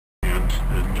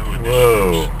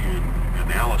Whoa.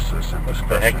 Analysis and What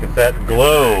the heck is that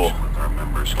glow? with our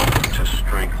members to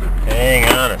strengthen. Hang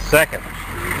on a second.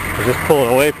 We're just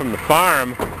pulling away from the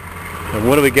farm. And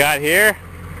what do we got here?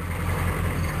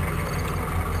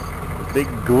 A big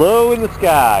glow in the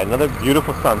sky. Another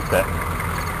beautiful sunset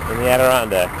in the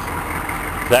Adirondacks.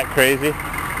 Is that crazy?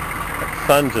 The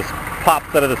sun just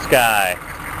popped out of the sky.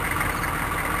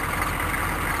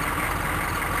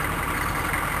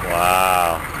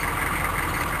 Wow.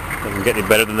 Doesn't get any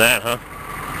better than that, huh?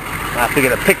 I have to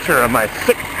get a picture of my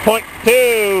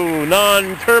 6.2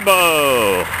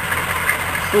 non-turbo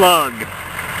slug.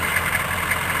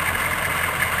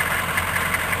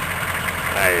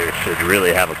 I should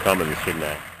really have a Cummins, shouldn't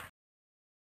I?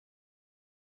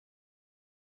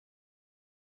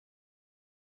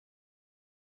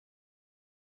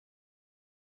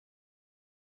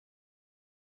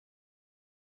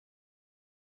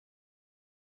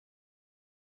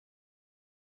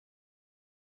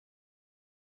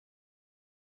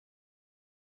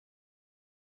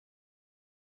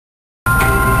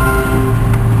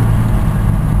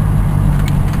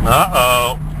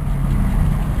 Uh-oh.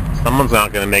 Someone's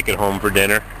not going to make it home for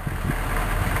dinner.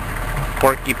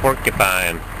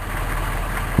 Porcupine.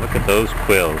 Look at those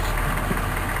quills.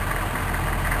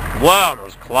 Wow,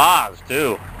 those claws,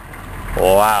 too.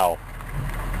 Wow.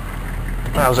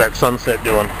 How's that sunset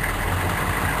doing?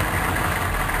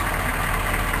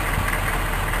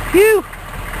 Phew!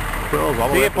 Quills all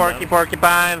the way. See you,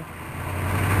 porcupine.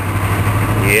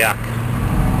 Yeah.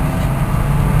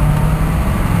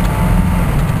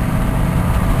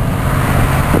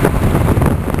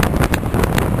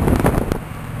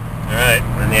 Alright,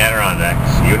 we're in the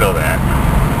Adirondacks. You know that.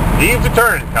 Leaves are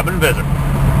turning. Come and visit.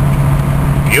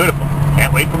 Beautiful.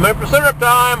 Can't wait for maple syrup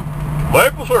time.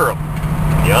 Maple syrup.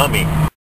 Yummy.